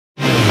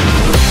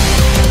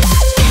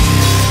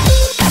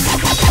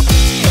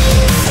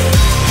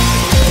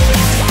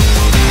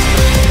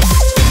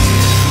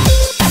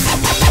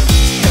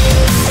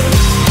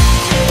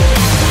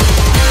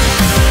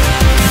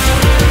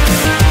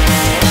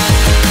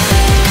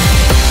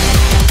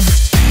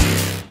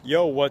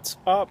Yo, what's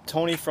up?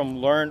 Tony from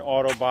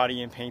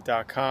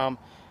LearnAutoBodyAndPaint.com.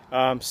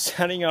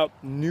 Setting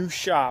up new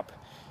shop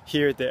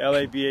here at the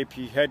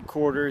LABAP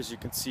headquarters. You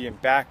can see in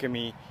back of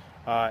me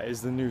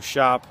is the new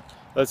shop.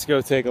 Let's go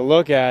take a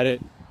look at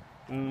it.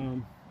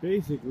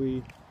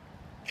 Basically,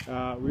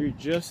 we're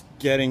just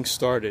getting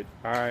started.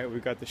 All right,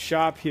 we've got the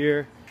shop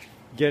here,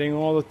 getting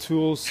all the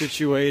tools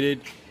situated.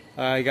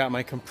 I got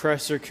my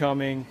compressor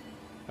coming.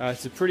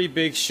 It's a pretty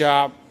big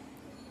shop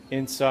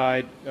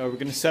inside. We're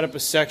going to set up a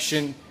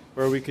section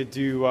where we could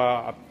do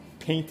a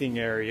painting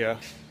area.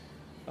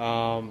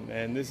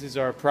 And this is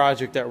our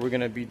project that we're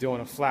going to be doing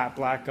a flat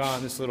black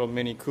on, this little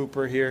Mini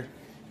Cooper here.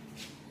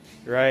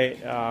 Right,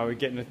 we're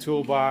getting the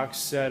toolbox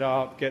set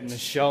up, getting the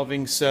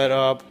shelving set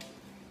up,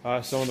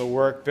 some of the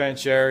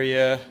workbench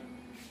area.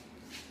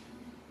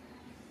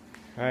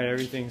 All right,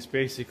 everything's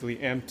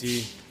basically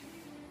empty.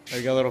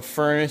 I got a little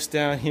furnace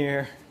down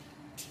here.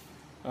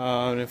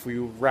 And if we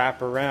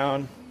wrap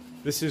around,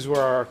 this is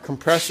where our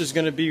compressor is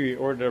going to be. We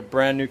ordered a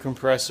brand new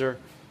compressor,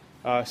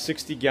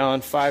 60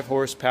 gallon, 5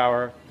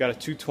 horsepower. Got a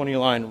 220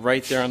 line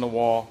right there on the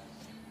wall.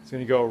 It's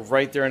going to go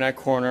right there in that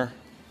corner.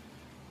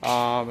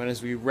 And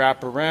as we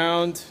wrap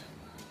around,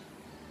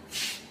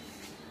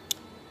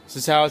 this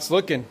is how it's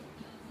looking.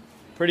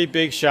 Pretty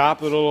big shop,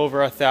 a little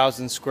over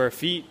 1,000 square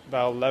feet,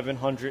 about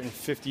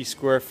 1,150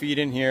 square feet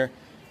in here.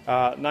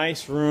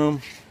 Nice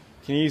room.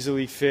 Can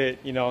easily fit,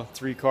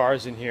 3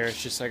 cars in here.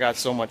 It's just I got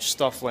so much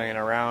stuff laying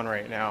around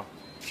right now.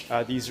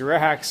 These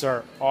racks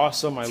are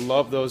awesome. I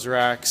love those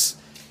racks.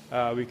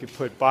 We could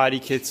put body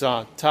kits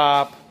on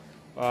top,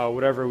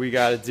 whatever we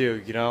got to do,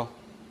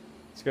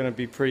 It's going to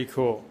be pretty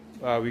cool.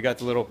 We got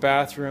the little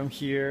bathroom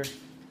here.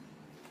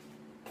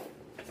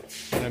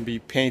 Going to be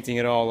painting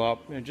it all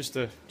up. Just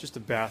a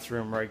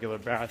bathroom, regular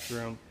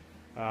bathroom.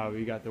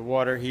 We got the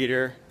water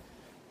heater.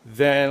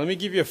 Then let me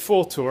give you a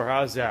full tour.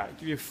 How's that?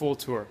 Give you a full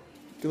tour.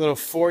 A little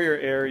foyer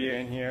area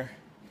in here.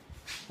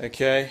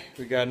 Okay,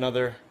 we got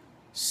another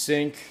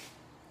sink,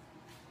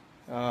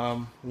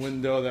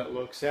 window that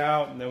looks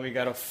out, and then we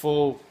got a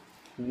full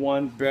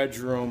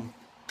 1-bedroom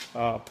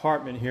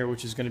apartment here,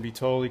 which is going to be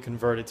totally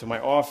converted to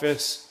my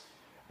office.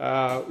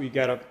 We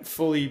got a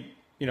fully,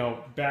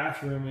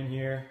 bathroom in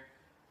here.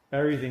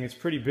 Everything is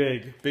pretty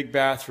big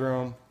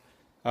bathroom.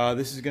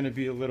 This is going to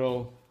be a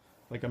little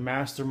like a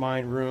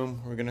mastermind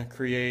room. We're going to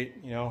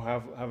create,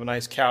 have a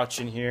nice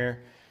couch in here.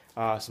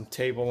 Some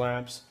table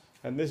lamps,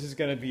 and this is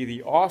going to be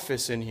the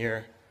office in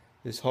here.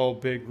 This whole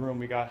big room.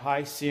 We got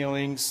high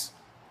ceilings.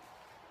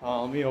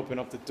 Let me open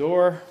up the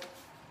door.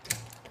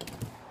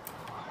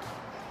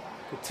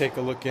 We'll take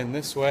a look in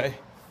this way.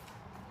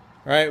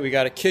 All right, we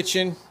got a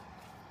kitchen.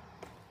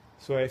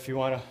 So if you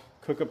want to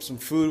cook up some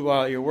food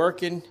while you're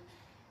working,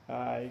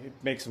 you could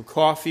make some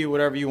coffee,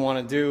 whatever you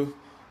want to do.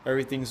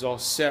 Everything's all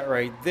set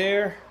right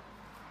there.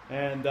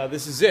 And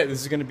this is it. This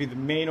is going to be the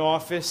main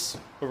office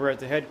over at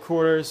the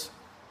headquarters.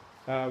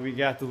 We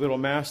got the little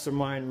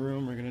mastermind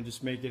room. We're going to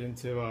just make it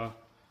into a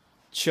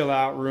chill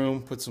out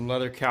room, put some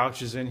leather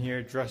couches in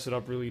here, dress it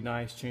up really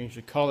nice, change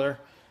the color.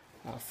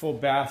 Full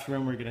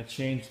bathroom. We're going to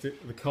change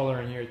the color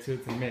in here to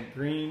mint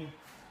green.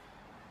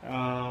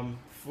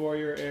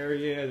 Foyer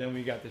area. Then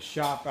we got the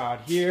shop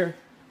out here.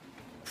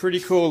 Pretty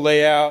cool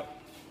layout.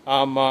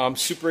 I'm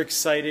super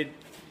excited.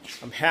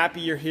 I'm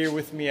happy you're here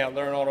with me at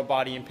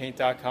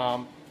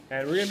LearnAutoBodyAndPaint.com.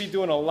 And we're going to be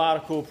doing a lot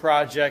of cool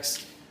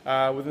projects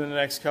within the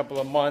next couple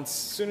of months.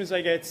 As soon as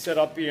I get set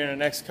up here in the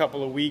next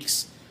couple of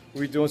weeks,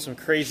 we're doing some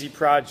crazy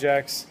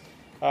projects.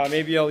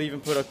 Maybe I'll even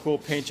put a cool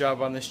paint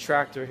job on this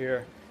tractor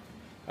here.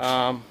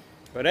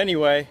 But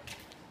anyway,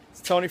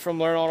 it's Tony from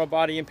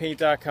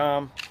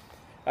LearnAutoBodyAndPaint.com.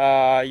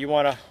 You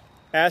want to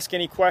ask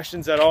any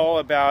questions at all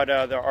about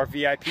our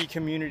VIP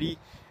community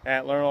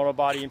at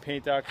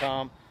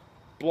LearnAutoBodyAndPaint.com.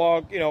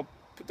 Blog,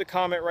 put the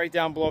comment right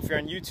down below. If you're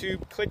on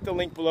YouTube, click the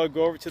link below,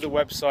 go over to the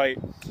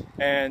website,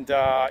 and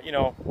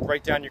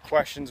write down your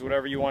questions,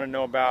 whatever you want to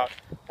know about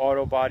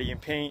auto, body,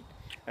 and paint.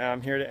 And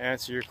I'm here to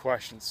answer your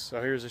questions.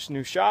 So here's this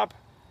new shop,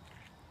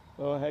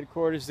 little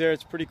headquarters there.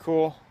 It's pretty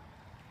cool,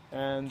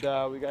 and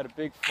we got a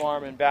big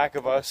farm in back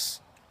of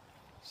us.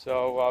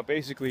 So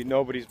basically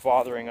nobody's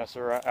bothering us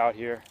out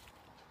here.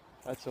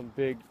 Got some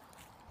big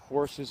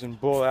horses and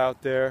bull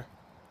out there.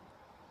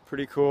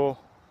 Pretty cool.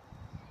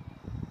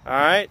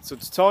 Alright, so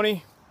it's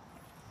Tony.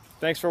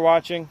 Thanks for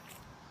watching.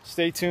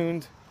 Stay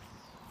tuned.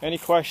 Any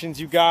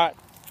questions you got,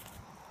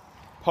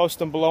 post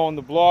them below on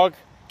the blog.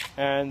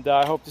 And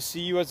I hope to see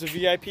you as a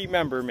VIP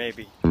member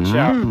maybe.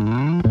 Ciao.